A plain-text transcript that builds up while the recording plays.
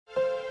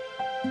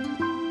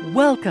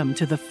Welcome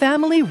to the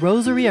Family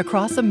Rosary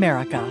Across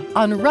America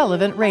on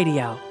Relevant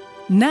Radio.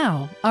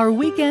 Now, our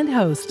weekend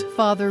host,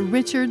 Father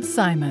Richard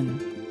Simon.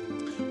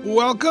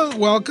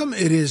 Welcome.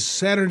 It is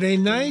Saturday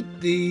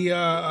night, the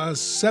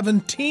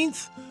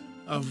 17th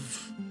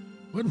of...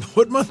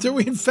 What month are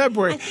we in?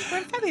 February? I think we're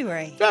in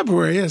February.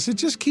 February, yes. It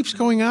just keeps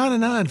going on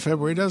and on,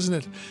 February, doesn't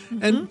it?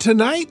 Mm-hmm. And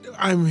tonight,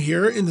 I'm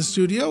here in the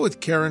studio with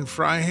Karin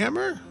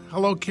Freihammer.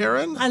 Hello,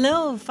 Karin.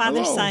 Hello,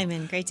 Father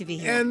Simon. Great to be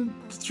here. And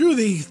through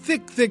the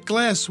thick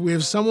glass, we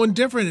have someone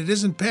different. It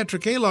isn't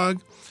Patrick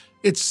Alog.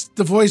 It's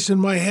the voice in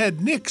my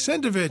head, Nick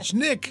Sentovich.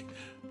 Nick,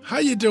 how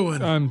you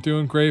doing? I'm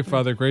doing great,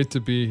 Father. Great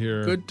to be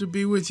here. Good to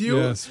be with you.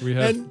 Yes, we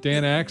have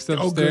Dan Axe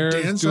upstairs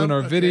Dan's doing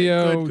our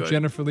video. Good.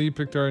 Jennifer Lee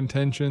picked our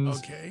intentions.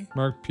 Okay.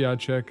 Mark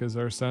Piacek is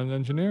our sound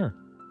engineer.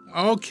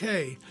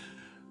 Okay.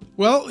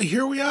 Well,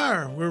 here we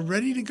are. We're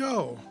ready to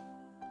go.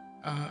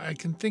 I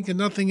can think of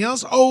nothing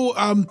else.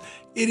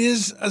 It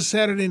is a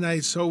Saturday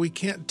night, so we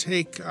can't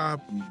take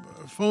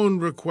phone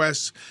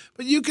requests.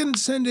 But you can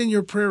send in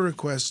your prayer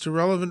requests to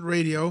Relevant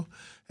Radio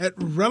at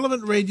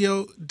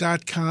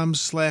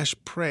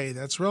relevantradio.com/pray.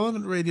 That's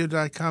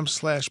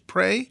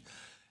relevantradio.com/pray.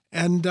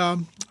 And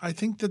I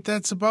think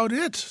that's about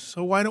it.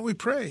 So why don't we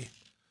pray?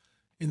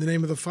 In the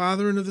name of the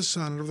Father, and of the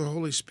Son, and of the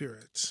Holy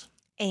Spirit.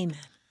 Amen.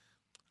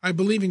 I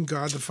believe in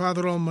God, the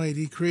Father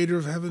Almighty, creator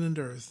of heaven and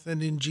earth,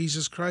 and in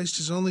Jesus Christ,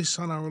 his only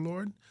Son, our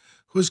Lord,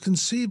 who was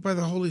conceived by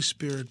the Holy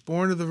Spirit,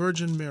 born of the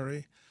Virgin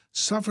Mary,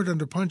 suffered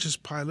under Pontius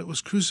Pilate,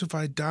 was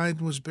crucified, died,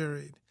 and was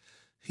buried.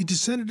 He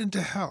descended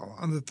into hell.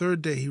 On the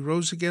third day he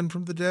rose again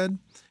from the dead.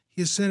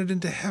 He ascended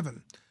into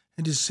heaven,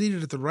 and is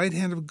seated at the right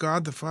hand of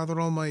God, the Father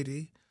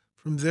Almighty.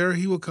 From there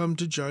he will come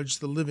to judge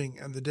the living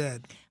and the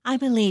dead. I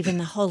believe in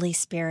the Holy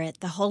Spirit,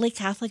 the Holy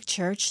Catholic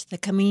Church, the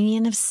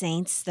communion of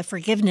saints, the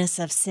forgiveness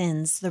of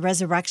sins, the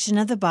resurrection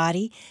of the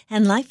body,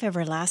 and life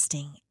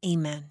everlasting.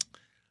 Amen.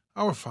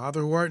 Our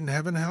Father, who art in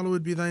heaven,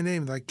 hallowed be thy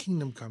name. Thy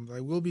kingdom come,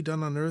 thy will be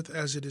done on earth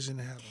as it is in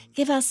heaven.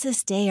 Give us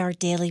this day our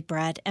daily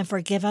bread, and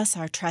forgive us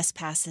our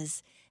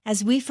trespasses,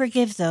 as we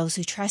forgive those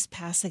who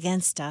trespass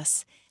against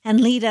us. And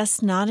lead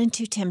us not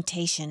into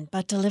temptation,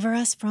 but deliver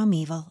us from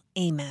evil.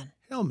 Amen.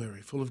 Hail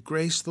Mary, full of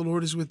grace, the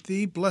Lord is with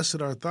thee.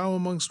 Blessed art thou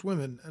amongst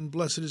women, and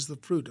blessed is the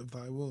fruit of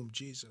thy womb,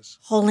 Jesus.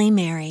 Holy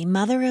Mary,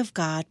 Mother of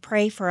God,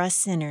 pray for us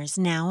sinners,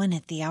 now and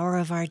at the hour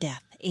of our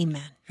death.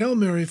 Amen. Hail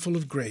Mary, full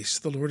of grace,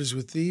 the Lord is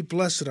with thee.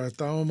 Blessed art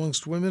thou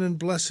amongst women, and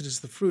blessed is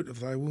the fruit of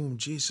thy womb,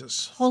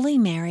 Jesus. Holy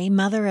Mary,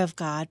 Mother of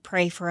God,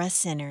 pray for us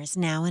sinners,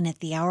 now and at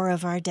the hour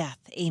of our death.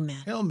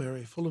 Amen. Hail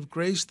Mary, full of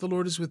grace, the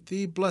Lord is with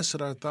thee. Blessed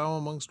art thou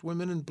amongst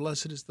women, and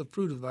blessed is the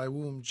fruit of thy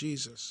womb,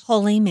 Jesus.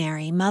 Holy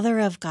Mary, Mother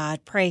of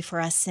God, pray for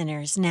us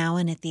sinners, now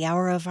and at the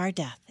hour of our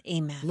death.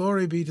 Amen.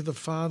 Glory be to the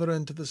Father,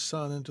 and to the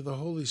Son, and to the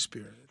Holy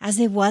Spirit. As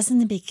it was in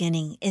the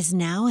beginning, is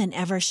now, and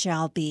ever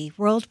shall be,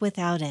 world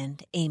without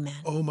end. Amen.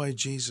 O my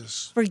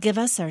Jesus, forgive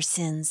us our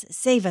sins,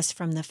 save us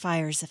from the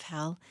fires of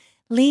hell,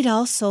 lead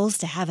all souls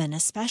to heaven,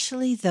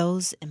 especially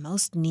those in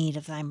most need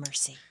of thy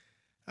mercy.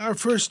 Our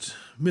first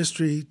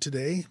mystery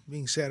today,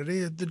 being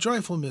Saturday, the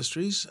joyful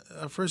mysteries.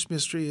 Our first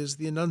mystery is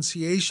the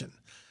Annunciation.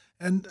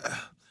 And,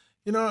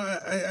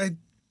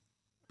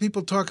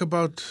 people talk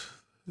about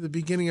the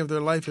beginning of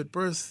their life at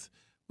birth.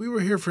 We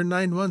were here for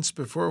 9 months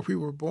before we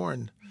were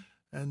born.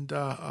 And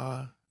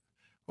what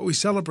we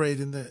celebrate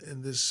in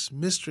this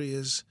mystery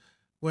is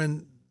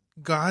when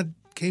God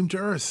came to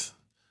earth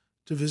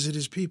to visit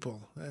his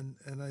people.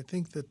 And I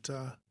think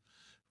that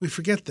we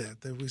forget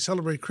that we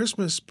celebrate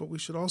Christmas, but we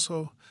should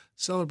also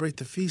celebrate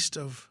the feast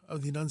of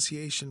the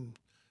Annunciation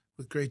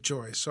with great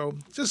joy. So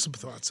just some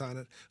thoughts on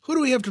it. Who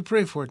do we have to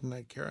pray for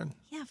tonight, Karin?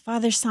 Yeah,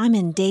 Father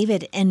Simon,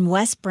 David in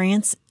West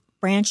Branch,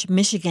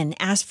 Michigan,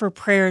 asked for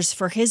prayers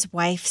for his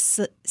wife,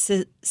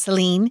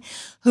 Celine,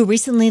 who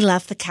recently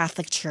left the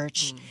Catholic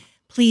Church.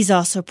 Please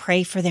also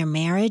pray for their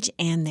marriage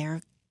and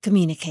their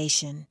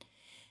communication.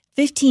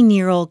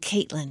 15-year-old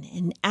Caitlin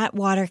in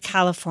Atwater,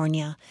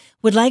 California,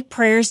 would like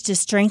prayers to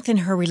strengthen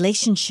her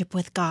relationship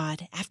with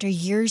God after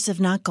years of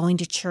not going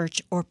to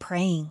church or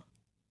praying.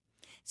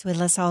 So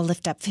let's all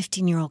lift up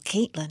 15-year-old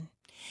Caitlin.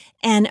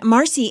 And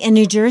Marcy in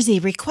New Jersey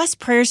requests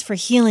prayers for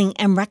healing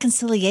and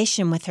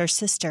reconciliation with her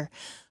sister,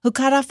 who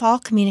cut off all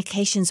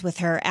communications with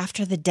her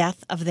after the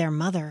death of their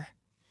mother.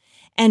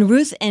 And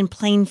Ruth in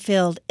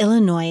Plainfield,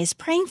 Illinois, is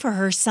praying for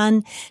her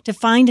son to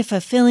find a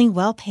fulfilling,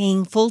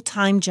 well-paying,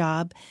 full-time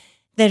job,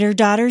 that her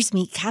daughters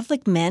meet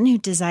Catholic men who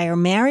desire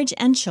marriage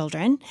and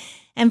children,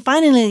 and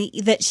finally,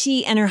 that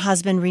she and her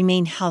husband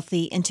remain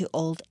healthy into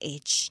old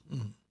age.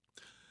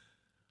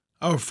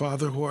 Our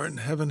Father, who art in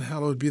heaven,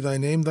 hallowed be thy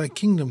name. Thy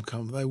kingdom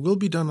come, thy will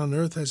be done on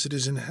earth as it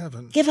is in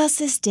heaven. Give us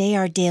this day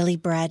our daily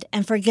bread,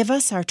 and forgive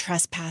us our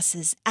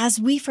trespasses, as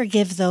we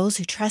forgive those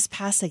who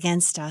trespass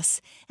against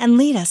us. And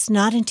lead us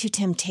not into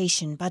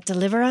temptation, but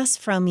deliver us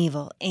from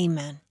evil.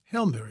 Amen.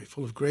 Hail Mary,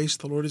 full of grace,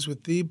 the Lord is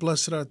with thee.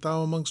 Blessed art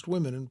thou amongst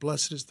women, and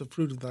blessed is the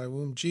fruit of thy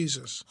womb,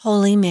 Jesus.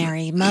 Holy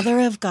Mary, Mother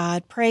of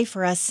God, pray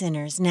for us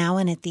sinners, now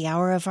and at the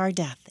hour of our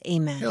death.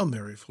 Amen. Hail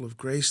Mary, full of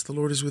grace, the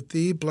Lord is with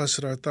thee.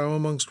 Blessed art thou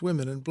amongst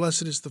women, and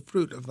blessed is the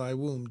fruit of thy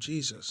womb,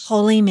 Jesus.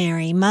 Holy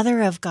Mary,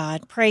 Mother of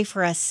God, pray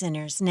for us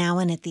sinners, now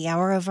and at the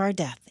hour of our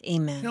death.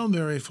 Amen. Hail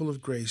Mary, full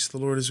of grace, the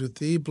Lord is with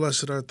thee.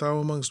 Blessed art thou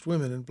amongst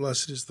women, and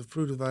blessed is the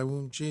fruit of thy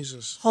womb,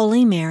 Jesus.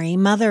 Holy Mary,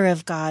 Mother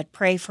of God,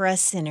 pray for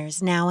us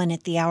sinners, now and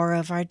at the hour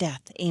of our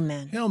death.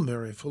 Amen. Hail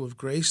Mary, full of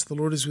grace, the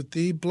Lord is with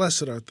thee.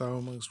 Blessed art thou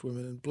amongst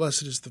women, and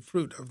blessed is the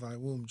fruit of thy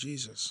womb,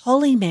 Jesus.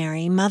 Holy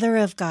Mary, Mother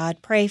of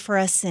God, pray for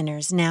us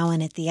sinners, now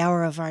and at the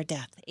hour of our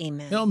death.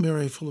 Amen. Hail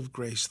Mary, full of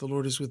grace, the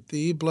Lord is with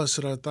thee.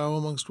 Blessed art thou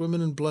amongst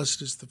women, and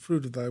blessed is the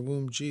fruit of thy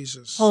womb,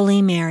 Jesus.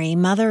 Holy Mary,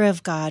 Mother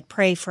of God,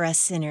 pray for us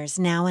sinners,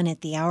 now and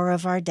at the hour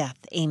of our death.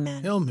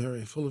 Amen. Hail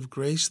Mary, full of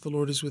grace, the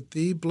Lord is with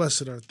thee.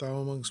 Blessed art thou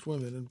amongst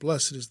women, and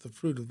blessed is the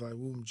fruit of thy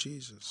womb,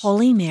 Jesus.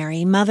 Holy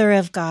Mary, Mother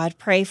of God,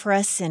 pray for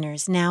us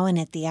sinners, now and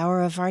at the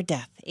hour of our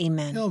death.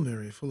 Amen. Hail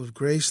Mary, full of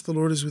grace, the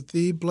Lord is with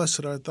thee.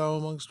 Blessed art thou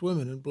amongst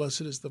women, and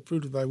blessed is the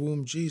fruit of thy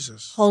womb,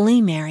 Jesus.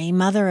 Holy Mary,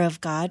 Mother of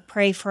God,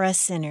 pray for us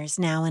sinners,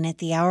 now and at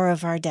the hour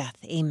of our death.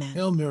 Amen.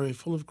 Hail Mary,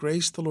 full of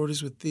grace, the Lord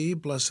is with thee.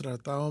 Blessed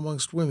art thou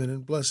amongst women,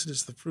 and blessed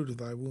is the fruit of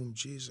thy womb,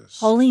 Jesus.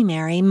 Holy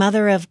Mary,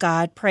 Mother of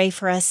God, pray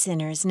for us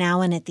sinners, now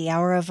and at the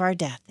hour of our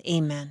death.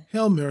 Amen.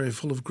 Hail Mary,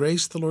 full of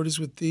grace, the Lord is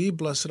with thee.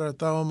 Blessed art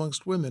thou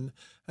amongst women,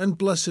 and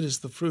blessed is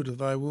the fruit of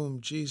thy womb,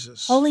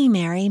 Jesus. Holy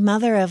Mary,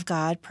 Mother of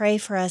God, pray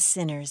for us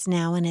sinners,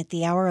 now and at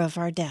the hour of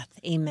our death.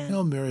 Amen.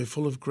 Hail Mary,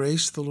 full of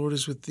grace, the Lord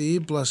is with thee.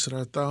 Blessed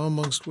art thou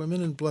amongst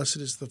women, and blessed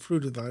is the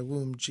fruit of thy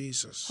womb,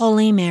 Jesus.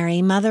 Holy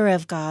Mary, Mother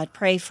of God,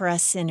 pray for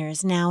us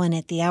sinners, now and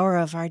at the hour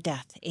of our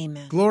death.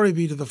 Amen. Glory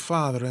be to the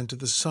Father, and to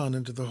the Son,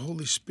 and to the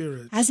Holy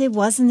Spirit. As it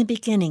was in the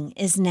beginning,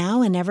 is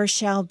now, and ever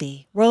shall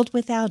be, world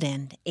without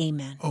end.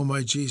 Amen. O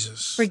my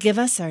Jesus, Forgive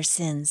us our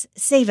sins,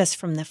 save us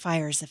from the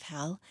fires of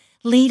hell,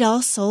 lead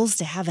all souls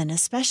to heaven,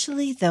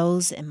 especially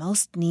those in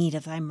most need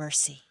of thy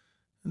mercy.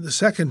 the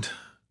second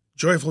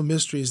joyful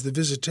mystery is the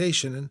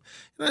visitation. And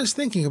I was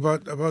thinking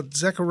about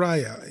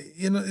Zechariah.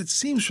 It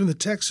seems from the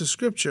text of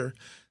Scripture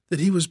that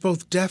he was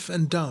both deaf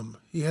and dumb.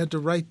 He had to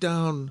write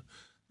down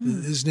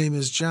his name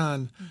is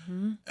John.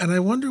 Mm-hmm. And I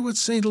wonder what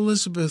St.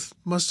 Elizabeth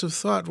must have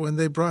thought when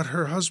they brought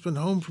her husband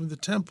home from the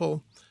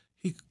temple.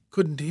 He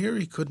couldn't hear,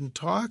 he couldn't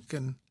talk,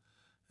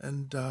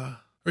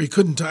 or he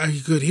couldn't talk, he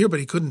could hear, but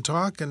he couldn't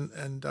talk.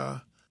 And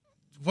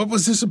what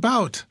was this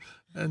about?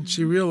 And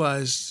she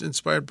realized,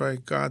 inspired by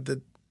God,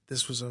 that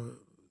this was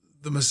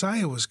the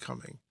Messiah was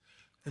coming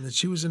and that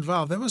she was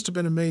involved. That must have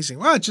been amazing.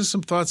 Well, just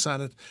some thoughts on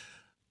it.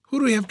 Who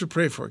do we have to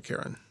pray for,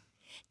 Karin?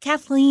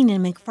 Kathleen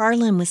in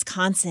McFarland,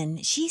 Wisconsin.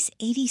 She's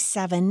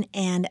 87,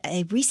 and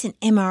a recent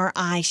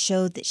MRI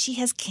showed that she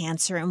has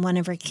cancer in one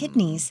of her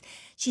kidneys.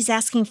 She's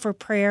asking for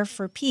prayer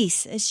for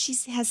peace, as she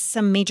has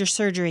some major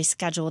surgery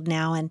scheduled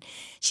now, and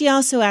she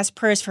also asked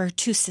prayers for her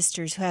two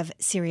sisters who have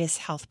serious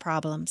health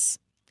problems.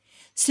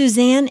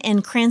 Suzanne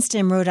in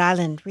Cranston, Rhode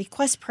Island,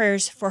 requests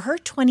prayers for her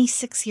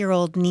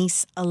 26-year-old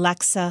niece,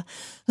 Alexa,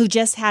 who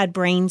just had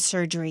brain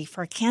surgery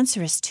for a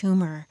cancerous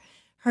tumor.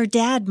 Her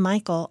dad,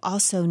 Michael,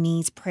 also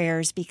needs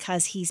prayers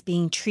because he's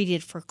being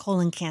treated for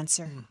colon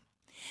cancer.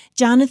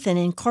 Jonathan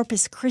in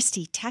Corpus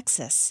Christi,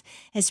 Texas,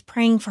 is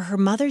praying for her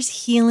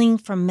mother's healing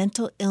from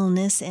mental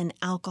illness and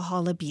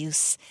alcohol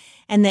abuse,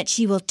 and that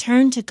she will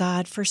turn to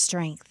God for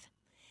strength.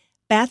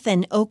 Beth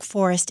in Oak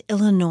Forest,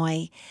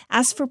 Illinois,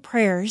 asks for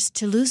prayers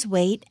to lose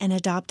weight and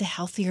adopt a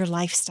healthier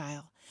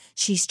lifestyle.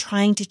 She's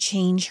trying to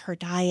change her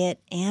diet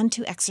and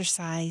to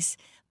exercise,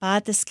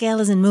 but the scale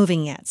isn't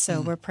moving yet,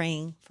 so we're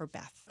praying for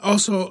Beth.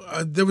 Also,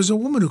 there was a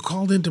woman who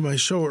called into my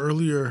show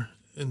earlier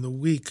in the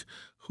week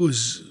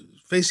who's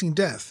facing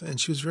death, and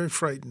she was very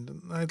frightened,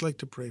 and I'd like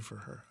to pray for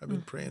her. I've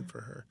been praying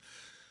for her.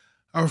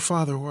 Our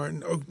Father, who art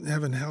in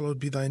heaven, hallowed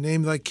be thy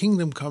name. Thy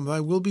kingdom come, thy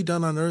will be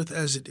done on earth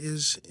as it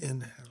is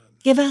in heaven.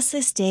 Give us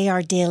this day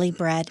our daily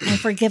bread, and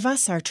forgive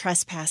us our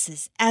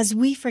trespasses, as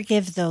we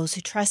forgive those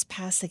who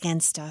trespass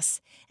against us.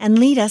 And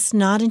lead us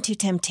not into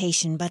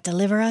temptation, but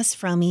deliver us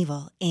from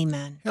evil.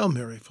 Amen. Hail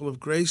Mary, full of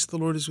grace, the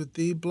Lord is with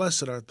thee.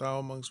 Blessed art thou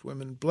amongst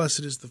women.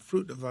 Blessed is the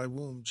fruit of thy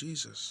womb,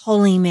 Jesus.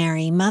 Holy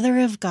Mary, Mother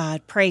of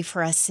God, pray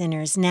for us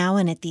sinners, now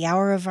and at the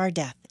hour of our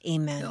death.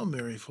 Amen. Hail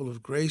Mary, full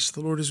of grace, the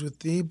Lord is with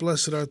thee.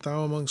 Blessed art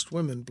thou amongst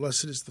women.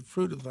 Blessed is the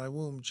fruit of thy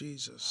womb,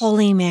 Jesus.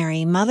 Holy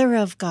Mary, Mother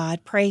of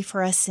God, pray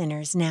for us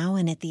sinners, now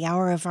and at the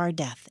hour of our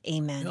death.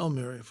 Amen. Hail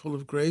Mary, full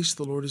of grace,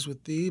 the Lord is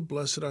with thee.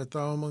 Blessed art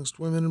thou amongst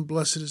women, and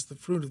blessed is the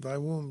fruit of thy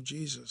womb,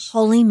 Jesus.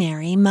 Holy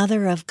Mary,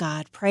 Mother of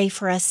God, pray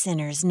for us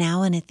sinners,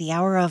 now and at the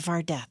hour of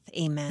our death.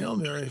 Amen. Hail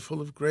Mary,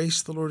 full of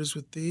grace, the Lord is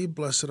with thee.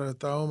 Blessed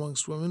art thou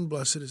amongst women.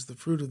 Blessed is the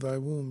fruit of thy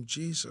womb,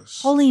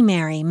 Jesus. Holy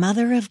Mary,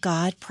 Mother of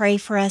God, pray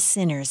for us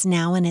sinners, sinners,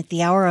 now and at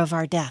the hour of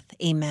our death.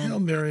 Amen. Hail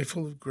Mary,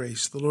 full of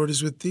grace, the Lord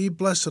is with thee.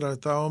 Blessed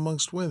art thou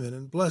amongst women,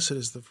 and blessed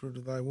is the fruit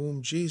of thy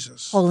womb,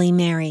 Jesus. Holy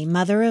Mary,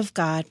 Mother of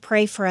God,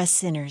 pray for us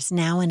sinners,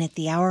 now and at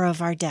the hour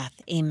of our death.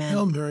 Amen.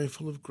 Hail Mary,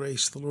 full of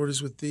grace, the Lord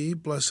is with thee.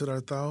 Blessed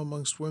art thou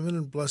amongst women,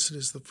 and blessed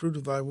is the fruit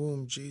of thy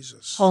womb,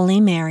 Jesus. Holy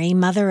Mary,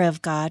 Mother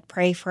of God,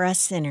 pray for us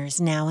sinners,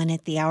 now and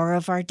at the hour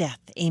of our death.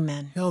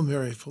 Amen. Hail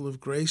Mary, full of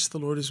grace, the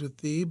Lord is with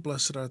thee.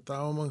 Blessed art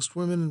thou amongst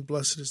women, and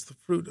blessed is the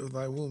fruit of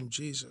thy womb,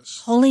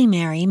 Jesus. Holy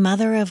Mary,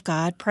 Mother of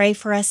God, pray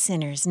for us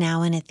sinners,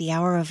 now and at the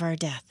hour of our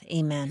death.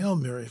 Amen. Hail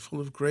Mary,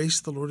 full of grace,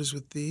 the Lord is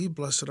with thee.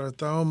 Blessed art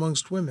thou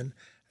amongst women,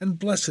 and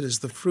blessed is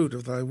the fruit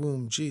of thy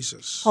womb,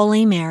 Jesus.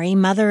 Holy Mary,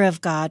 Mother of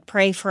God,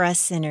 pray for us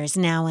sinners,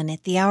 now and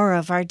at the hour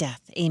of our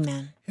death.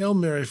 Amen. Hail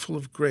Mary, full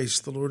of grace,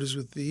 the Lord is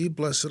with thee.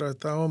 Blessed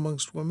art thou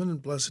amongst women,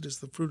 and blessed is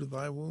the fruit of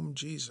thy womb,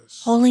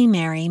 Jesus. Holy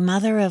Mary,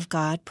 Mother of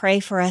God, pray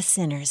for us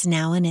sinners,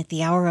 now and at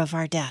the hour of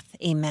our death.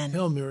 Amen.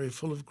 Hail Mary,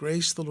 full of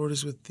grace, the Lord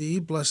is with thee.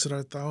 Blessed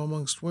art thou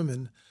amongst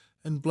women,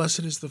 and blessed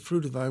is the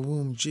fruit of thy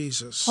womb,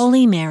 Jesus.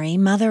 Holy Mary,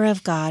 Mother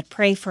of God,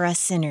 pray for us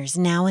sinners,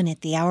 now and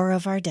at the hour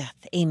of our death.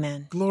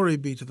 Amen. Glory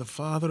be to the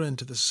Father, and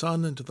to the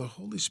Son, and to the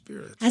Holy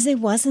Spirit. As it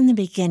was in the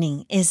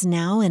beginning, is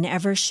now, and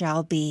ever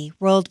shall be,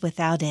 world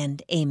without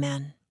end.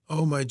 Amen.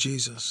 O my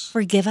Jesus,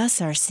 Forgive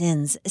us our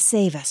sins,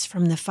 save us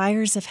from the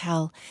fires of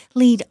hell,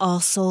 lead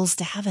all souls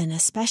to heaven,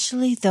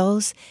 especially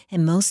those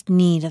in most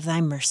need of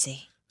thy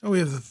mercy. now we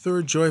have the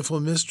third joyful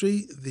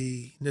mystery,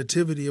 the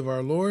Nativity of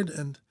our Lord.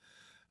 And,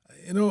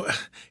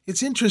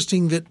 it's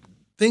interesting that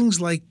things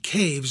like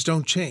caves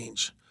don't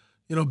change.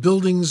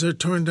 Buildings are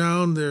torn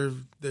down,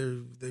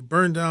 they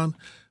burn down,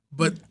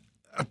 but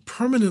a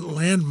permanent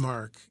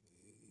landmark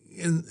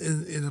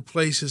in a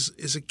place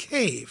is a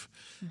cave.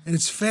 And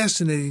it's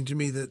fascinating to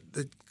me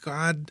that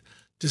God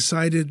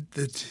decided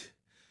that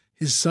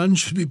his son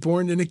should be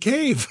born in a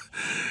cave.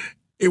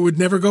 It would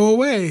never go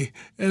away.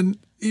 And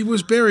he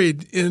was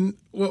buried in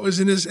what was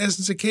in his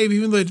essence a cave.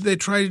 Even though they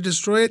tried to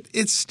destroy it,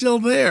 it's still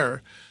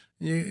there.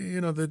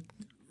 The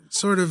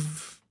sort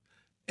of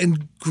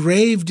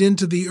engraved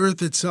into the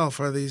earth itself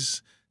are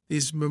these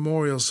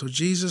memorials. So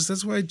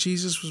that's why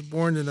Jesus was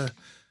born in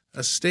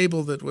a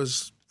stable that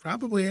was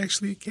probably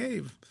actually a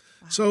cave.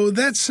 So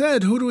that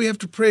said, who do we have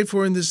to pray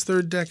for in this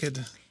third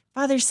decade?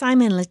 Father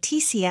Simon,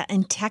 Leticia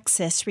in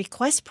Texas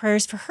requests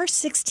prayers for her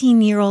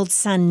 16-year-old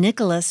son,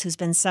 Nicholas, who's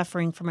been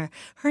suffering from a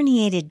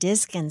herniated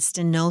disc and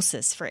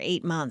stenosis for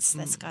 8 months.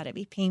 That's got to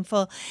be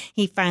painful.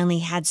 He finally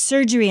had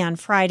surgery on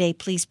Friday.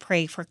 Please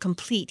pray for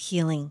complete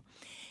healing.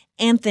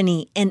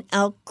 Anthony in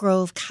Elk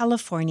Grove,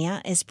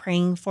 California, is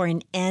praying for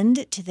an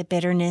end to the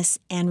bitterness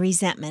and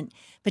resentment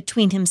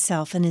between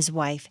himself and his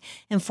wife,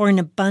 and for an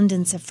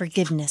abundance of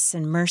forgiveness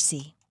and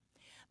mercy.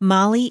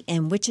 Molly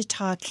in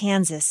Wichita,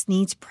 Kansas,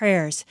 needs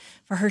prayers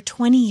for her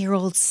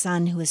 20-year-old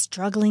son who is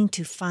struggling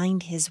to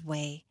find his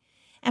way.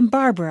 And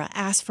Barbara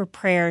asks for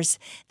prayers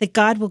that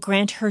God will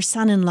grant her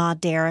son-in-law,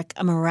 Derek,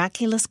 a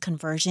miraculous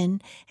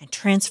conversion and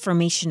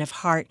transformation of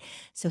heart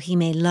so he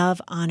may love,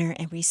 honor,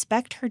 and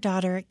respect her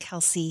daughter,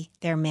 Kelsey,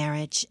 their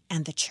marriage,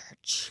 and the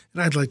church.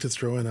 And I'd like to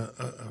throw in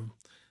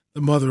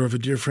the mother of a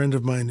dear friend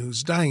of mine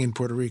who's dying in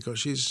Puerto Rico.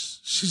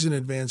 She's in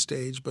advanced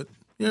age, but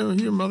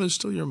your mother's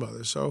still your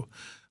mother. So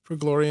for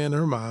Gloria and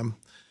her mom,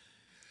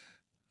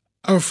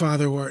 our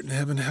Father who art in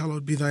heaven,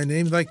 hallowed be thy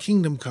name. Thy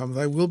kingdom come,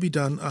 thy will be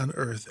done on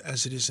earth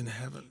as it is in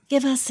heaven.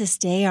 Give us this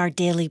day our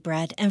daily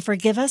bread, and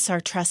forgive us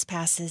our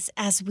trespasses,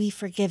 as we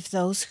forgive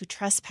those who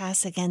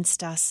trespass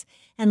against us.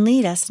 And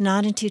lead us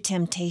not into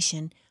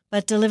temptation,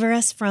 but deliver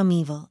us from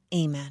evil.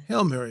 Amen.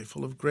 Hail Mary,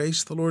 full of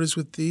grace, the Lord is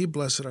with thee.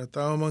 Blessed art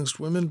thou amongst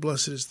women.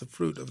 Blessed is the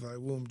fruit of thy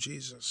womb,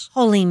 Jesus.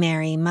 Holy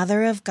Mary,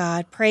 Mother of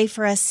God, pray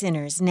for us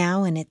sinners,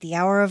 now and at the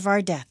hour of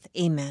our death.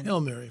 Amen.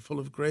 Hail Mary, full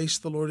of grace,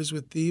 the Lord is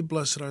with thee.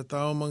 Blessed art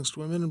thou amongst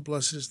women, and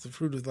blessed is the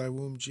fruit of thy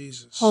womb,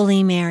 Jesus.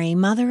 Holy Mary,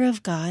 Mother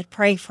of God,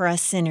 pray for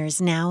us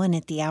sinners, now and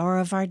at the hour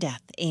of our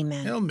death.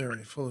 Amen. Hail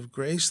Mary, full of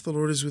grace, the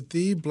Lord is with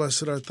thee.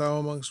 Blessed art thou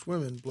amongst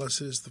women.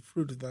 Blessed is the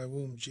fruit of thy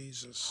womb,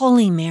 Jesus.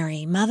 Holy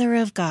Mary, Mother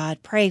of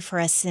God, pray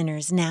for us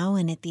sinners, now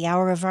and at the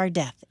hour of our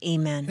death.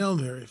 Amen. Hail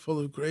Mary, full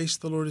of grace,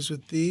 the Lord is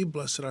with thee.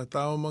 Blessed art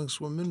thou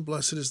amongst women.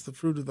 Blessed is the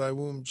fruit of thy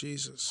womb,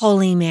 Jesus.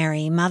 Holy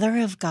Mary,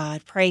 Mother of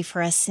God, pray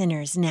for us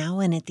sinners, now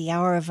and at the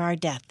hour of our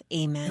death.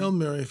 Amen. Hail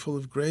Mary, full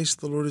of grace,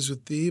 the Lord is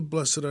with thee.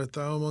 Blessed art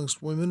thou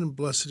amongst women, and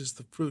blessed is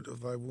the fruit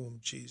of thy womb,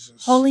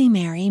 Jesus. Holy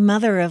Mary,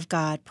 Mother of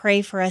God,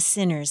 pray for us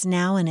sinners,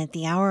 now and at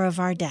the hour of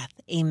our death.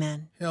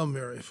 Amen. Hail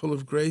Mary, full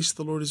of grace,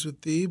 the Lord is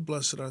with thee.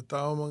 Blessed art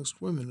thou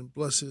amongst women, and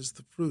blessed is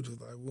the fruit of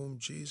thy womb,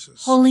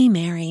 Jesus. Holy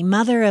Mary,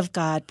 Mother of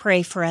God,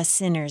 pray for us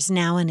sinners,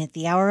 now and at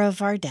the hour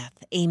of our death.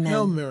 Amen.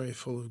 Hail Mary,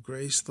 full of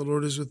grace, the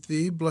Lord is with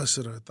thee.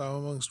 Blessed art thou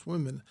amongst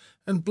women,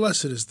 and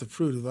blessed is the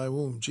fruit of thy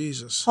womb,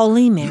 Jesus.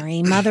 Holy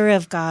Mary, Mother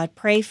of God,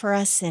 pray for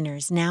us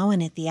sinners, now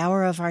and at the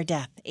hour of our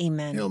death.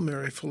 Amen. Hail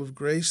Mary, full of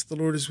grace, the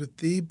Lord is with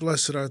thee.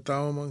 Blessed art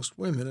thou amongst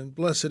women, and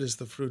blessed is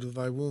the fruit of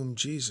thy womb,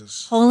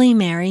 Jesus. Holy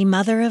Mary,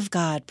 Mother of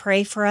God,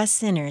 pray for us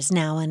sinners,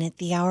 now and at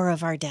the hour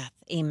of our death.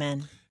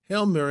 Amen.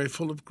 Hail Mary,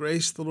 full of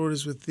grace, the Lord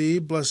is with thee.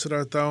 Blessed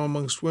art thou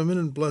amongst women,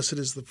 and blessed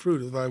is the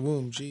fruit of thy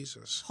womb,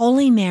 Jesus.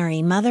 Holy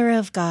Mary, Mother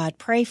of God,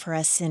 pray for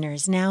us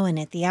sinners, now and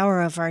at the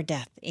hour of our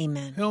death.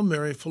 Amen. Hail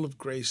Mary, full of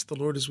grace, the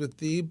Lord is with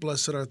thee.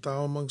 Blessed art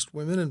thou amongst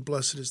women, and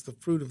blessed is the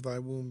fruit of thy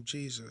womb,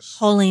 Jesus.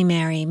 Holy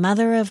Mary,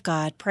 Mother of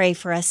God, pray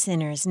for us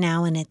sinners,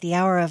 now and at the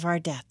hour of our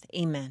death.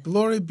 Amen.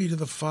 Glory be to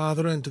the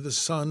Father, and to the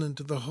Son, and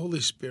to the Holy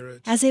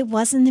Spirit. As it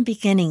was in the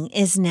beginning,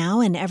 is now,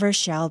 and ever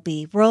shall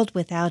be, world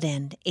without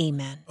end.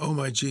 Amen. O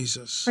my Jesus,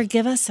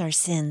 Forgive us our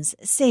sins,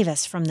 save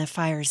us from the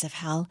fires of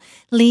hell,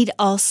 lead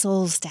all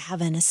souls to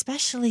heaven,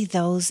 especially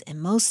those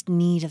in most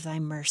need of thy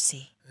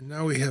mercy. and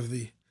now we have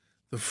the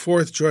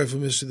fourth joyful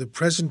mystery, the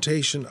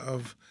presentation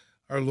of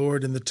our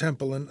Lord in the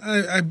temple. And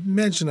I've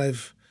mentioned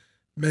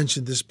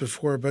this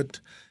before,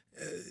 but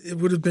it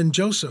would have been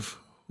Joseph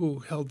who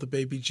held the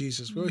baby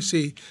Jesus. We always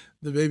see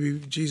the baby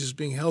Jesus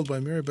being held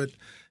by Mary, but it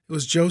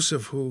was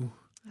Joseph who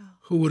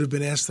would have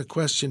been asked the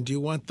question, do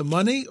you want the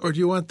money or do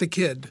you want the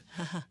kid?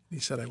 He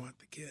said, I want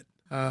the kid.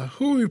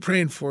 Who are we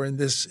praying for in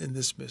this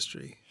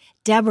mystery?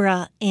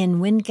 Deborah in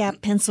Wind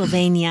Gap,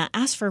 Pennsylvania,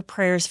 asked for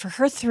prayers for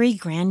her 3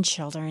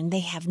 grandchildren.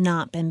 They have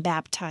not been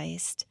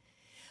baptized.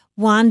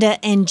 Wanda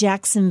in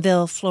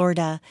Jacksonville,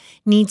 Florida,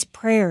 needs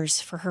prayers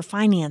for her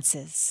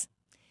finances.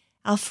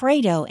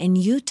 Alfredo in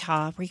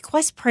Utah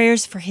requests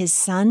prayers for his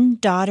son,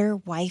 daughter,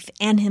 wife,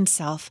 and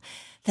himself,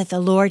 that the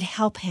Lord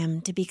help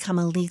him to become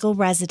a legal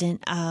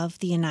resident of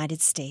the United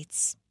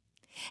States.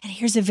 And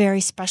here's a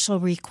very special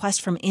request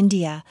from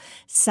India.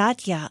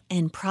 Satya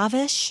in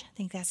Pravesh, I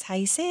think that's how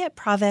you say it,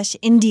 Pravesh,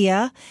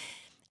 India,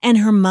 and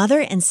her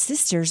mother and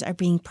sisters are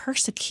being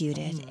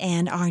persecuted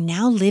and are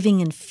now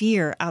living in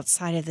fear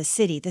outside of the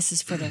city. This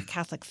is for their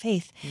Catholic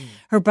faith.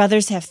 Her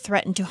brothers have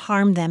threatened to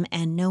harm them,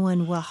 and no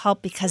one will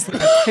help because they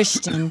are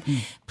Christian.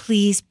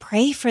 Please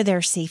pray for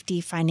their safety,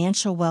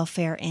 financial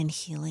welfare, and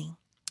healing.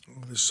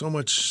 There's so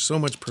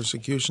much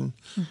persecution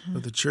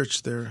of the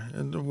church there,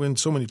 and in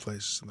so many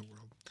places in the world.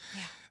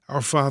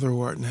 Our Father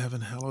who art in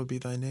heaven, hallowed be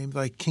thy name.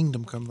 Thy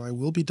kingdom come, thy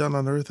will be done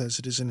on earth as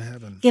it is in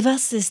heaven. Give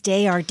us this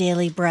day our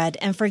daily bread,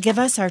 and forgive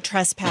us our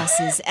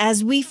trespasses,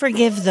 as we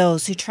forgive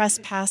those who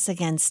trespass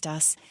against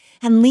us.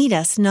 And lead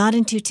us not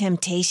into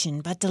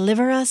temptation, but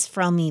deliver us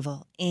from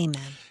evil.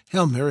 Amen.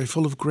 Hail Mary,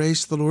 full of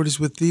grace, the Lord is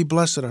with thee.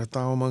 Blessed art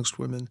thou amongst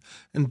women,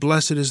 and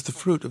blessed is the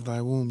fruit of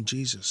thy womb,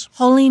 Jesus.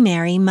 Holy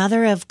Mary,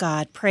 Mother of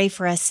God, pray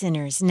for us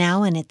sinners,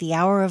 now and at the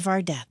hour of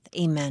our death.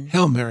 Amen.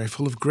 Hail Mary,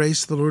 full of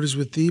grace, the Lord is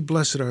with thee.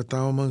 Blessed art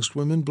thou amongst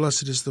women,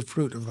 blessed is the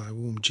fruit of thy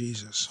womb,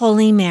 Jesus.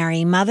 Holy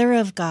Mary, Mother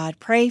of God,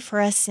 pray for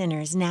us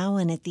sinners, now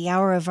and at the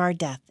hour of our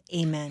death.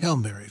 Amen. Hail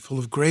Mary, full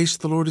of grace,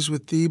 the Lord is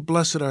with thee.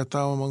 Blessed art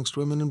thou amongst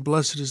women, and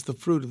blessed is the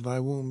fruit of thy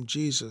womb,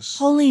 Jesus.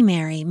 Holy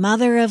Mary,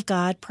 Mother of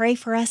God, pray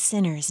for us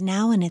sinners,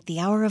 now and at the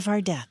hour of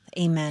our death.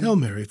 Amen. Hail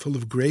Mary, full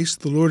of grace,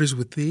 the Lord is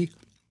with thee.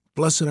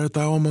 Blessed art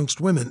thou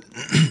amongst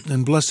women,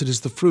 and blessed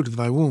is the fruit of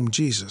thy womb,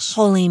 Jesus.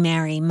 Holy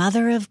Mary,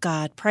 Mother of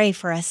God, pray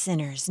for us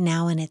sinners,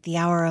 now and at the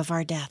hour of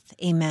our death.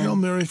 Amen. Hail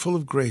Mary, full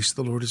of grace,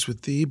 the Lord is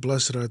with thee.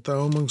 Blessed art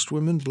thou amongst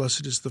women,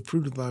 blessed is the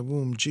fruit of thy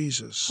womb,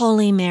 Jesus.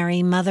 Holy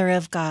Mary, Mother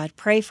of God,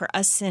 pray for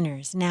us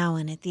sinners, now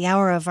and at the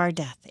hour of our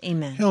death.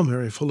 Amen. Hail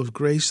Mary, full of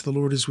grace, the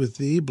Lord is with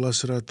thee.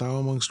 Blessed art thou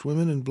amongst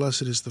women, and blessed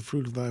is the fruit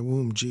of thy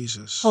womb,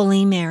 Jesus.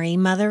 Holy Mary,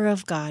 Mother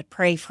of God,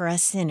 pray for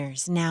us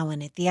sinners, now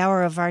and at the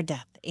hour of our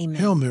death.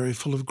 Amen. Hail Mary,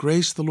 full of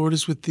grace, the Lord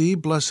is with thee.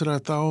 Blessed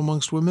art thou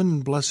amongst women,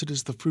 and blessed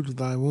is the fruit of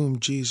thy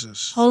womb,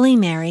 Jesus. Holy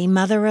Mary,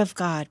 Mother of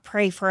God,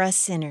 pray for us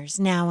sinners,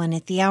 now and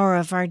at the hour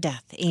of our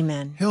death.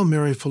 Amen. Hail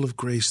Mary, full of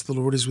grace, the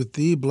Lord is with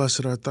thee.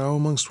 Blessed art thou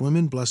amongst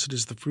women, blessed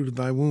is the fruit of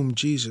thy womb,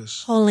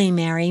 Jesus. Holy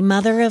Mary,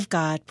 Mother of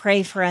God,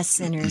 pray for us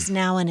sinners,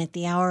 now and at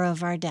the hour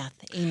of our death.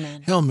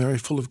 Amen. Hail Mary,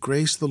 full of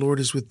grace, the Lord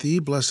is with thee.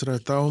 Blessed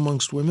art thou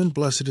amongst women,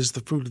 blessed is the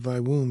fruit of thy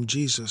womb,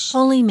 Jesus.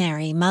 Holy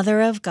Mary,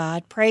 Mother of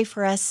God, pray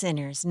for us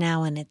sinners,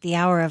 now and at the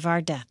hour of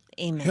our death.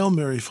 Amen. Hail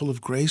Mary, full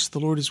of grace, the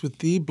Lord is with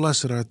thee.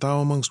 Blessed art thou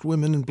amongst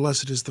women, and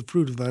blessed is the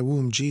fruit of thy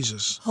womb,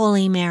 Jesus.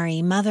 Holy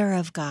Mary, Mother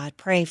of God,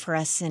 pray for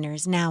us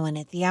sinners, now and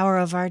at the hour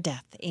of our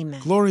death.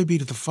 Amen. Glory be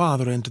to the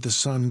Father, and to the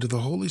Son, and to the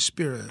Holy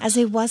Spirit. As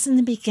it was in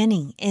the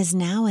beginning, is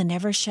now, and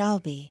ever shall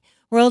be,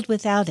 world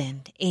without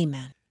end.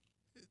 Amen.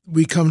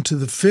 We come to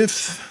the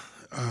fifth,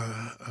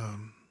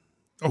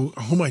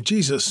 oh my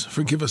Jesus,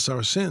 forgive us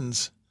our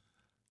sins.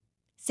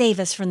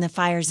 Save us from the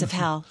fires of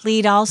hell.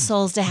 Lead all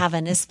souls to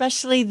heaven,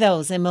 especially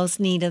those in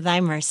most need of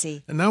thy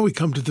mercy. And now we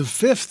come to the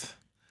fifth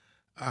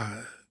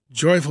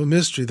joyful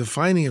mystery, the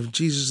finding of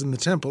Jesus in the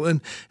temple.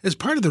 And as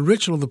part of the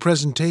ritual of the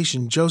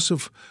presentation,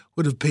 Joseph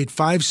would have paid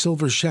 5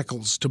 silver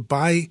shekels to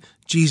buy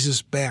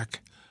Jesus back.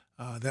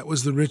 That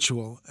was the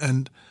ritual.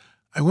 And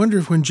I wonder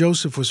if when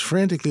Joseph was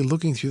frantically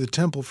looking through the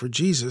temple for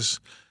Jesus,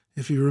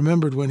 if he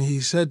remembered when he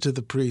said to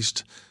the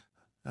priest,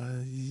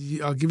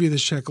 I'll give you the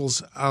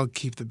shekels, I'll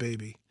keep the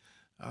baby.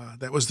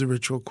 That was the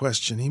ritual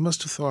question. He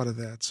must have thought of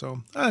that.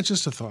 So,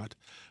 just a thought.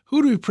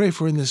 Who do we pray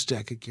for in this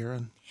decade,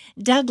 Karin?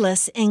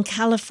 Douglas in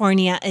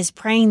California is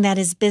praying that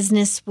his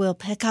business will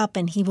pick up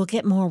and he will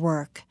get more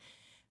work.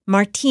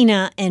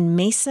 Martina in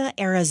Mesa,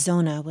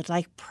 Arizona would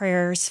like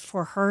prayers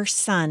for her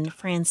son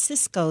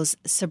Francisco's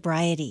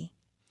sobriety.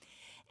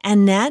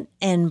 Annette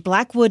in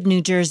Blackwood,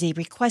 New Jersey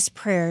requests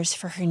prayers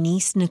for her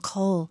niece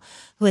Nicole,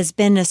 who has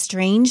been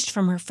estranged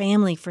from her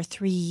family for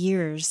 3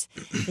 years,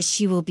 that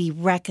she will be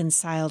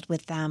reconciled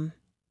with them.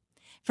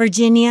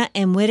 Virginia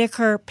in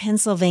Whitaker,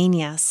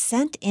 Pennsylvania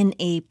sent in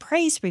a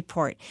praise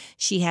report.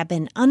 She had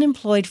been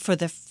unemployed for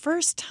the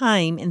first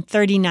time in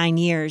 39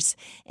 years.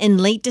 In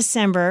late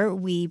December,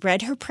 we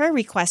read her prayer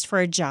request for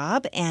a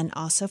job and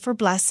also for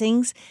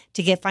blessings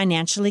to get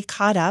financially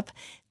caught up.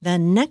 The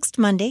next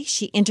Monday,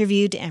 she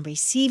interviewed and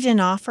received an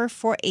offer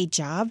for a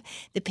job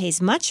that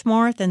pays much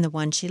more than the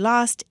one she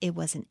lost. It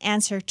was an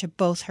answer to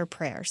both her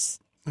prayers.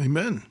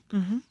 Amen.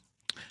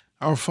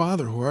 Our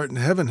Father, who art in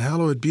heaven,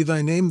 hallowed be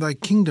thy name. Thy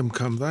kingdom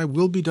come, thy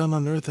will be done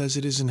on earth as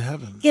it is in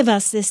heaven. Give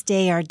us this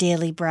day our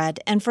daily bread,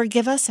 and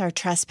forgive us our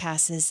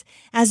trespasses,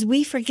 as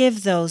we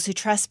forgive those who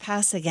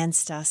trespass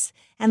against us.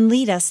 And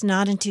lead us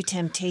not into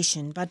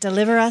temptation, but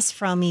deliver us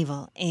from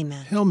evil.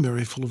 Amen. Hail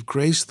Mary, full of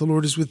grace, the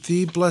Lord is with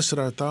thee. Blessed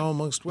art thou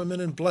amongst women,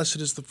 and blessed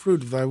is the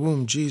fruit of thy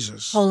womb,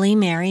 Jesus. Holy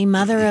Mary,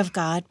 Mother of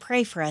God,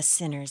 pray for us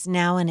sinners,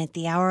 now and at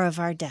the hour of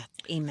our death.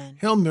 Amen.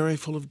 Hail Mary,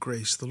 full of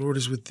grace, the Lord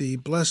is with thee.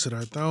 Blessed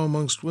art thou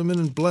amongst women,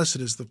 and blessed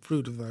is the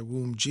fruit of thy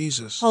womb,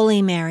 Jesus.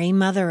 Holy Mary,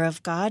 Mother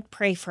of God,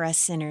 pray for us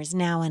sinners,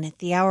 now and at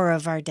the hour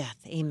of our death.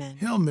 Amen.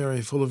 Hail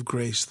Mary, full of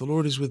grace, the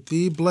Lord is with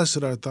thee.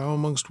 Blessed art thou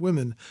amongst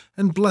women,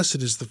 and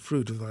blessed is the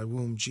fruit of thy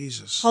womb,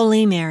 Jesus.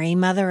 Holy Mary,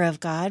 Mother of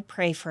God,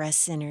 pray for us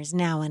sinners,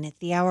 now and at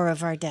the hour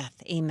of our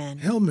death. Amen.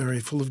 Hail Mary,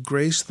 full of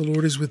grace, the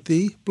Lord is with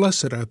thee.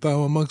 Blessed art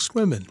thou amongst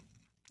women,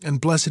 and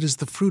blessed is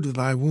the fruit of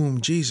thy womb,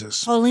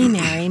 Jesus. Holy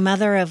Mary,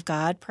 Mother of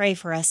God, pray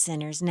for us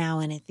sinners, now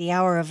and at the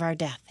hour of our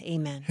death.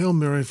 Amen. Hail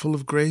Mary, full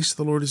of grace,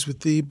 the Lord is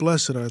with thee.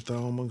 Blessed art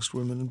thou amongst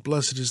women, and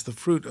blessed is the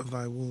fruit of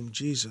thy womb,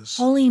 Jesus.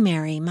 Holy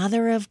Mary,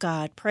 Mother of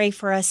God, pray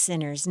for us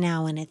sinners,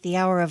 now and at the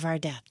hour of our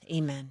death.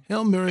 Amen.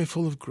 Hail Mary,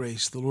 full of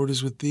grace, the Lord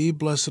is with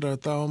thee. Blessed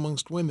art thou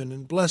amongst women,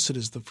 and blessed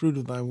is the fruit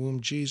of thy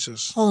womb,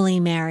 Jesus. Holy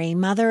Mary,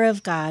 Mother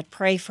of God,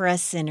 pray for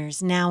us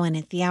sinners, now and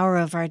at the hour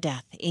of our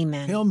death.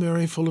 Amen. Hail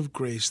Mary, full of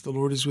grace, the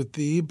Lord is with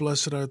thee.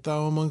 Blessed art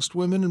thou amongst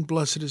women, and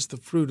blessed is the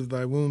fruit of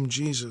thy womb,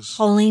 Jesus.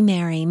 Holy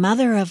Mary,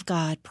 Mother of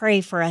God,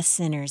 pray for us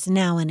sinners,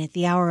 now and at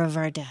the hour of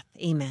our death.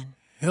 Amen.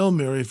 Hail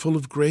Mary, full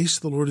of grace,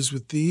 the Lord is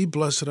with thee.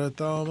 Blessed art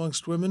thou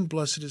amongst women,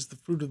 blessed is the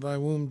fruit of thy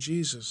womb,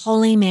 Jesus.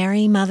 Holy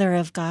Mary, Mother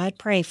of God,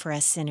 pray for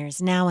us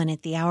sinners, now and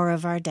at the hour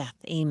of our death.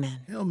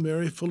 Amen. Hail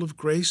Mary, full of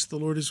grace, the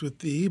Lord is with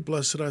thee.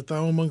 Blessed art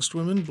thou amongst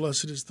women,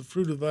 blessed is the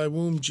fruit of thy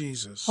womb,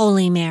 Jesus.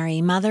 Holy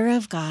Mary, Mother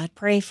of God,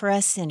 pray for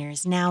us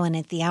sinners, now and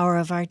at the hour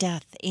of our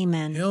death.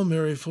 Amen. Hail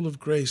Mary, full of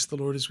grace, the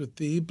Lord is with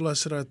thee.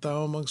 Blessed art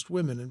thou amongst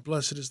women, and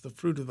blessed is the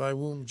fruit of thy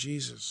womb,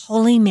 Jesus.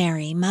 Holy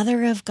Mary,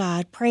 Mother of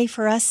God, pray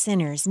for us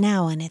sinners,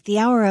 now and at the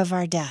hour of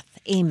our death.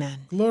 Amen.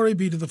 Glory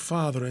be to the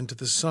Father, and to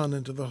the Son,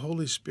 and to the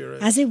Holy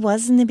Spirit. As it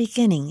was in the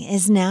beginning,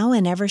 is now,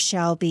 and ever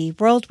shall be,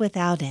 world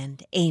without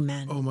end.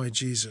 Amen. O my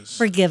Jesus.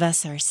 Forgive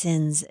us our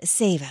sins,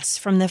 save us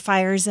from the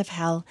fires of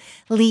hell,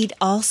 lead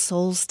all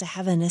souls to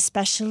heaven,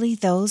 especially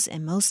those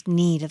in most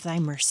need of thy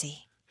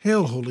mercy.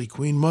 Hail, Holy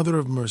Queen, Mother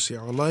of mercy,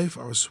 our life,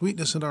 our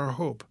sweetness, and our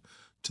hope.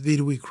 To thee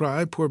do we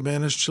cry, poor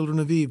banished children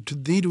of Eve. To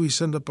thee do we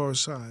send up our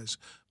sighs,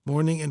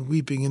 mourning and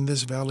weeping in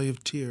this valley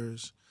of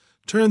tears.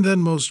 Turn then,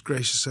 most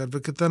gracious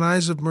Advocate, thine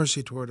eyes of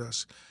mercy toward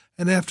us,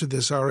 and after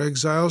this our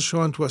exile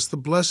show unto us the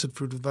blessed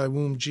fruit of thy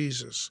womb,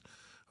 Jesus.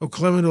 O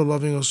clement, O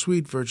loving, O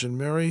sweet Virgin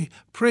Mary,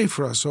 pray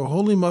for us, O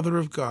Holy Mother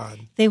of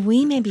God, that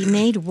we may be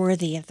made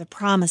worthy of the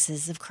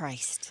promises of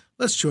Christ.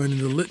 Let's join in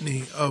the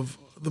litany of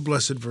the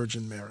Blessed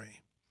Virgin Mary.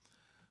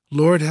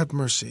 Lord, have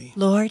mercy.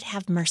 Lord,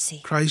 have mercy.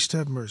 Christ,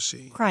 have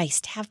mercy.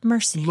 Christ, have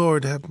mercy.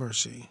 Lord, have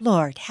mercy.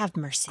 Lord, have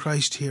mercy.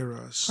 Christ, hear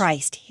us.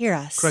 Christ, hear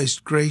us.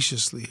 Christ,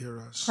 graciously hear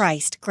us.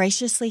 Christ,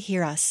 graciously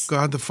hear us.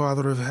 God, the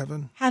Father of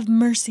heaven. Have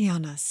mercy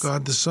on us.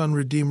 God, the Son,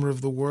 Redeemer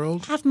of the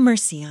world. Have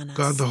mercy on us.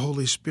 God, the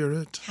Holy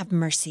Spirit. Have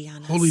mercy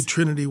on us. Holy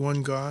Trinity,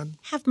 one God.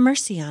 Have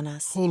mercy on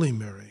us. Holy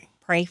Mary.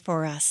 Pray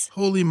for us.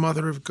 Holy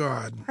Mother of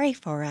God. Pray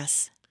for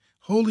us.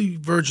 Holy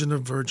Virgin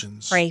of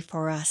Virgins. Pray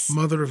for us.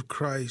 Mother of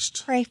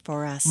Christ. Pray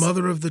for us.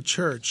 Mother of the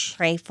Church.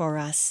 Pray for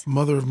us.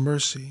 Mother of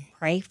mercy.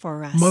 Pray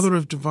for us. Mother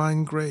of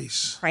divine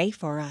grace. Pray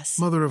for us.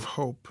 Mother of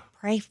hope.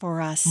 Pray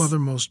for us. Mother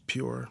most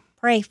pure.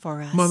 Pray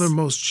for us. Mother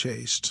most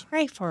chaste.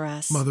 Pray for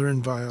us. Mother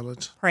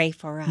inviolate. Pray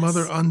for us.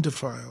 Mother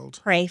undefiled.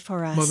 Pray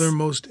for us. Mother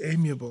most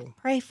amiable.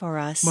 Pray for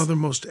us. Mother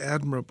most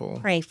admirable.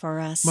 Pray for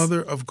us.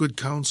 Mother of good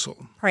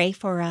counsel. Pray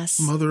for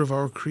us. Mother of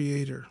our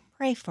Creator.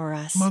 Pray for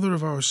us. Mother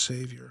of our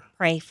Savior.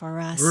 Pray for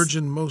us.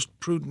 Virgin most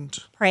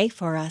prudent. Pray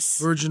for us.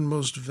 Virgin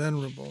most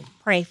venerable.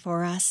 Pray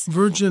for us.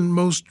 Virgin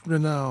most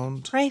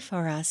renowned. Pray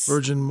for us.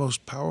 Virgin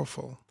most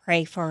powerful.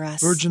 Pray for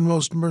us. Virgin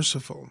most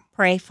merciful.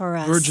 Pray for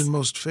us. Virgin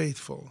most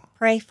faithful,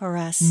 Pray for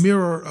us.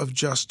 mirror of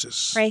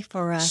justice, Pray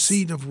for us.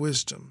 seat of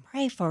wisdom,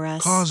 Pray for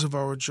us. cause of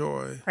our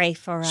joy, Pray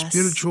for us.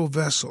 spiritual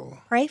vessel,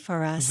 Pray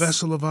for us.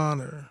 vessel of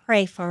honor,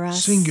 Pray for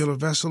us. singular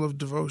vessel of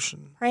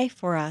devotion, Pray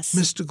for us.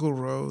 mystical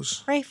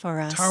rose, Pray for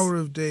us. Tower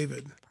of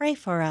David, Pray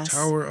for us.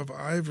 Tower of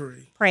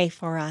ivory, Pray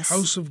for us.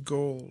 house of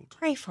gold,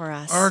 Pray for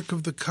us. Ark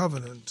of the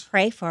covenant,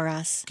 Pray for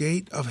us.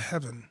 gate of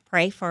heaven,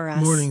 Pray for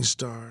us. morning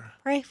star,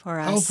 Pray for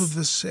us. health of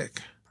the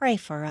sick, Pray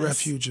for us.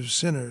 refuge of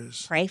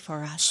sinners, Pray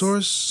for us.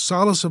 source,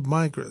 solace of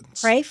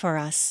migrants, Pray for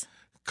us.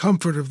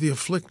 comfort of the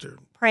afflicted,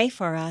 Pray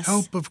for us.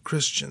 help of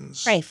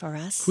Christians, Pray for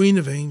us. Queen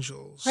of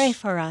angels, Pray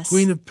for us.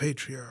 Queen of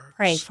patriarchs,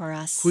 Pray for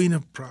us. Queen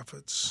of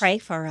prophets, Pray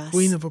for us.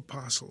 Queen of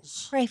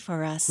apostles, Pray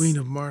for us. Queen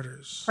of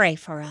martyrs, Pray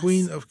for us.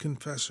 Queen of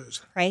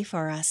confessors, Pray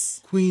for us.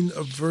 Queen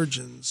of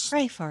virgins,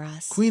 Pray for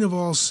us. Queen of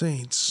all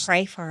saints,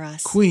 Pray for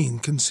us. Queen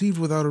conceived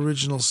without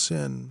original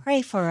sin,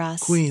 Pray for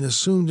us. Queen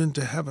assumed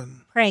into heaven,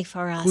 Pray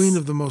for us. Queen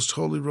of the most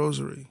holy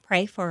rosary,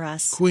 Pray for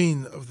us.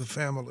 Queen of the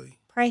family,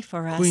 Pray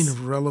for us. Queen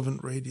of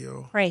relevant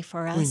radio, Pray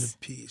for us. Queen of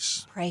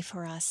peace, Pray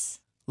for us.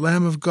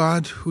 Lamb of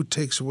God who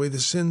takes away the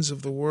sins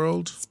of the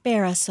world,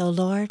 Spare us, O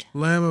Lord.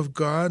 Lamb of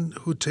God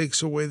who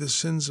takes away the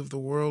sins of the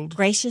world,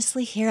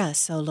 Graciously hear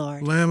us, O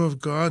Lord. Lamb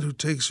of God who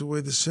takes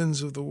away the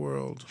sins of the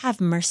world. Have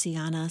mercy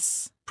on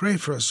us, Pray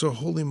for us, O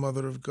Holy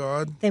Mother of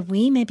God. that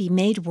we may be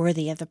made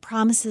worthy of the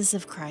promises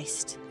of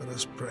Christ. Let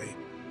us pray.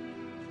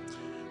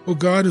 O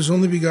God, whose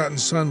only begotten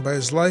Son, by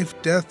his life,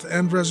 death,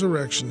 and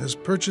resurrection, has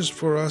purchased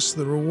for us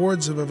the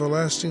rewards of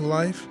everlasting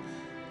life,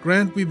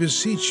 grant, we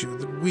beseech you,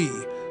 that we,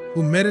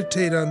 who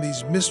meditate on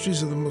these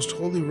mysteries of the most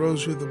holy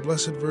rosary of the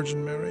Blessed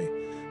Virgin Mary,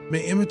 may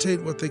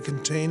imitate what they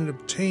contain and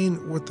obtain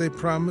what they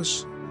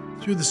promise,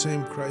 through the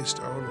same Christ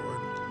our Lord.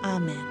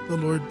 Amen. The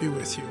Lord be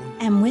with you.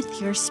 And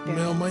with your spirit.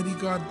 May Almighty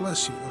God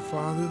bless you, the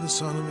Father, the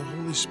Son, and the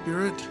Holy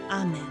Spirit.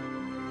 Amen.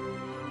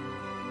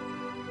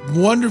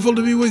 Wonderful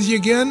to be with you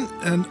again,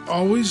 and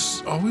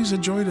always a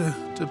joy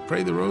to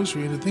pray the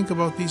rosary and to think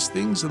about these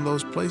things and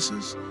those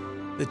places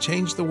that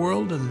change the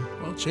world and,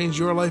 well, change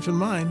your life and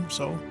mine.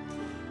 So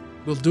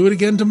we'll do it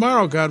again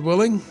tomorrow, God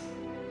willing.